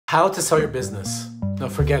How to sell your business. No,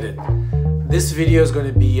 forget it. This video is going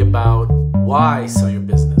to be about why sell your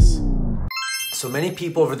business. So many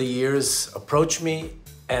people over the years approach me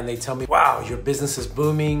and they tell me, wow, your business is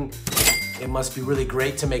booming. It must be really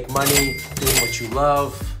great to make money doing what you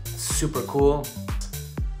love. It's super cool.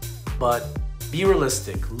 But be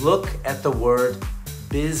realistic. Look at the word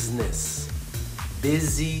business.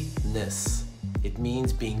 Busyness. It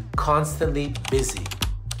means being constantly busy.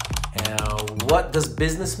 What does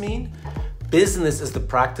business mean? Business is the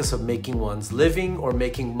practice of making one's living or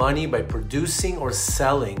making money by producing or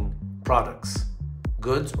selling products,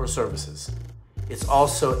 goods or services. It's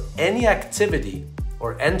also any activity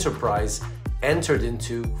or enterprise entered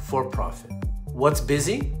into for profit. What's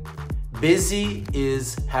busy? Busy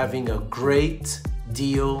is having a great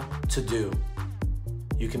deal to do.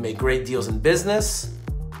 You can make great deals in business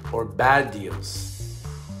or bad deals.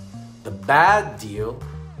 The bad deal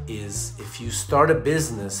is if you start a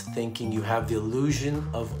business thinking you have the illusion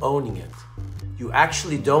of owning it. You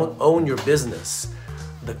actually don't own your business.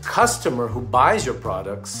 The customer who buys your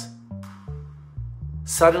products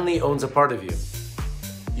suddenly owns a part of you.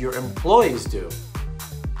 Your employees do.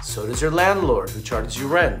 So does your landlord who charges you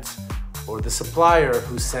rent, or the supplier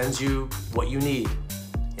who sends you what you need.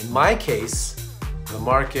 In my case, the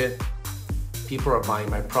market, people are buying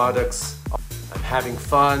my products. I'm having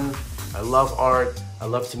fun. I love art. I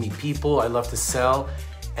love to meet people. I love to sell.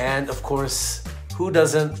 And of course, who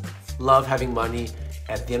doesn't love having money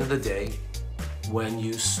at the end of the day when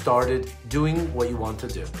you started doing what you want to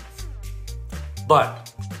do?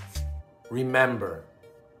 But remember,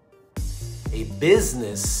 a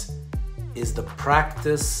business is the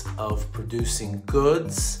practice of producing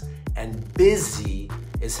goods, and busy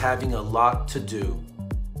is having a lot to do.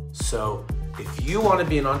 So if you want to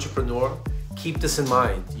be an entrepreneur, keep this in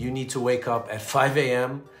mind. You need to wake up at 5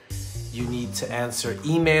 a.m. You need to answer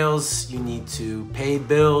emails. You need to pay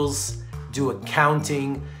bills, do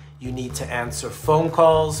accounting. You need to answer phone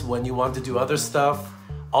calls when you want to do other stuff.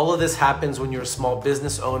 All of this happens when you're a small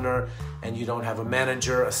business owner and you don't have a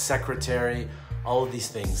manager, a secretary, all of these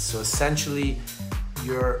things. So essentially,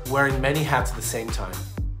 you're wearing many hats at the same time.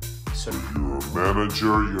 So you're a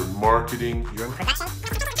manager, you're in marketing, you're in production.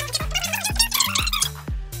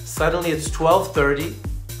 Suddenly it's 12:30,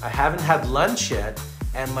 I haven't had lunch yet,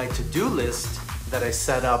 and my to-do list that I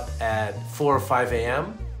set up at 4 or 5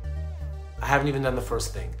 a.m., I haven't even done the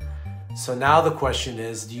first thing. So now the question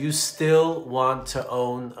is, do you still want to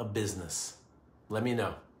own a business? Let me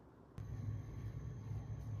know.